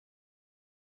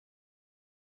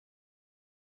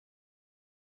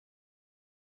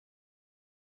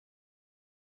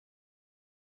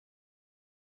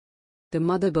The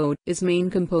motherboard is main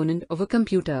component of a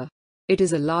computer. It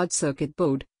is a large circuit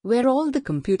board where all the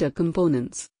computer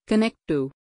components connect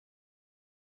to.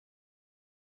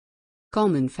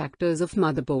 Common factors of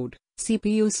motherboard: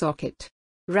 CPU socket,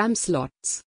 RAM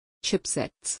slots,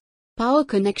 chipsets, power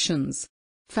connections,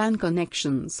 fan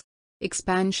connections,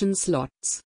 expansion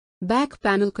slots, back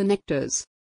panel connectors,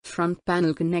 front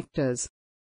panel connectors.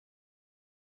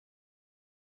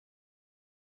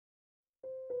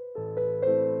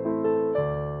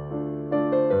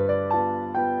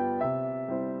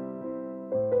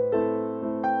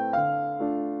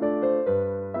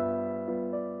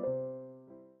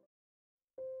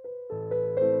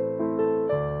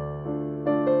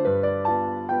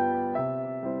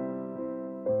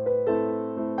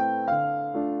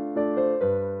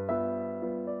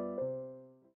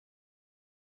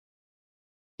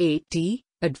 AT,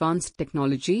 advanced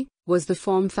technology, was the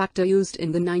form factor used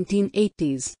in the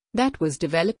 1980s that was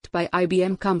developed by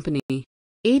IBM company.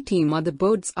 AT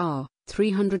motherboards are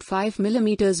 305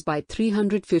 mm by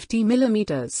 350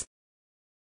 mm.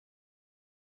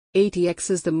 ATX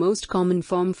is the most common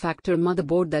form factor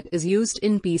motherboard that is used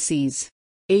in PCs.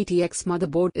 ATX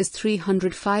motherboard is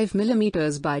 305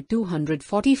 mm by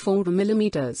 244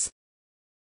 mm.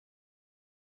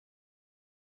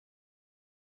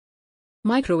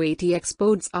 Micro-atx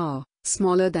boards are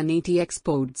smaller than ATX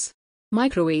boards.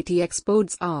 Micro-atx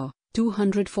boards are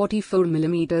 244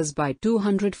 mm by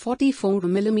 244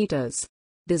 mm,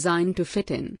 designed to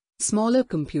fit in smaller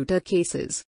computer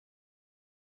cases.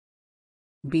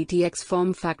 BTX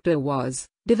form factor was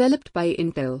developed by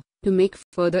Intel to make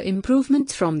further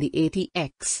improvements from the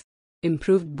ATX.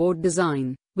 Improved board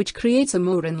design, which creates a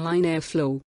more inline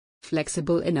airflow,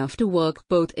 flexible enough to work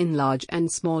both in large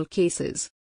and small cases.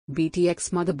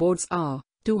 BTX motherboards are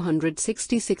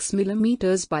 266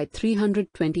 mm by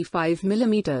 325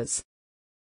 mm.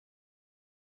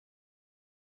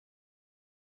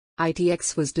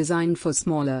 ITX was designed for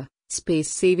smaller,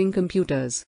 space-saving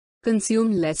computers,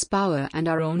 consume less power and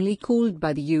are only cooled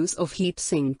by the use of heat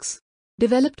sinks.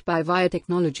 Developed by VIA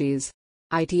Technologies,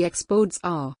 ITX boards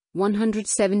are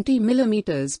 170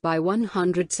 mm by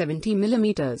 170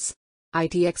 mm.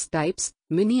 ITX types: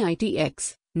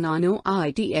 mini-itx,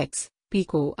 nano-itx,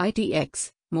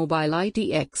 pico-itx,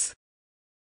 mobile-itx.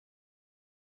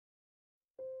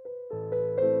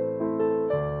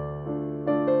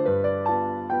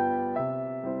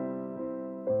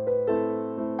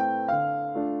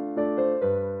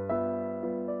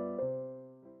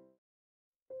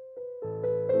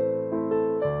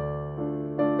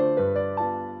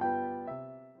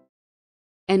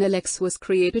 NLX was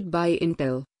created by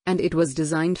Intel, and it was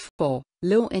designed for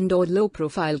low-end or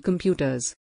low-profile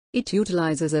computers. It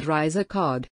utilizes a riser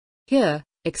card. Here,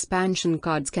 expansion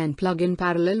cards can plug in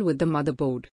parallel with the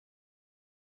motherboard.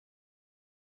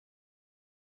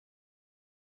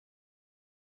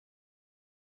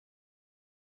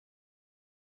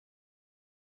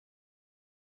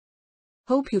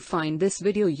 Hope you find this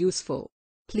video useful.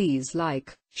 Please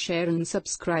like, share and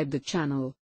subscribe the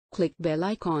channel. Click bell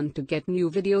icon to get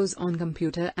new videos on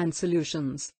computer and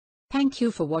solutions. Thank you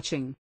for watching.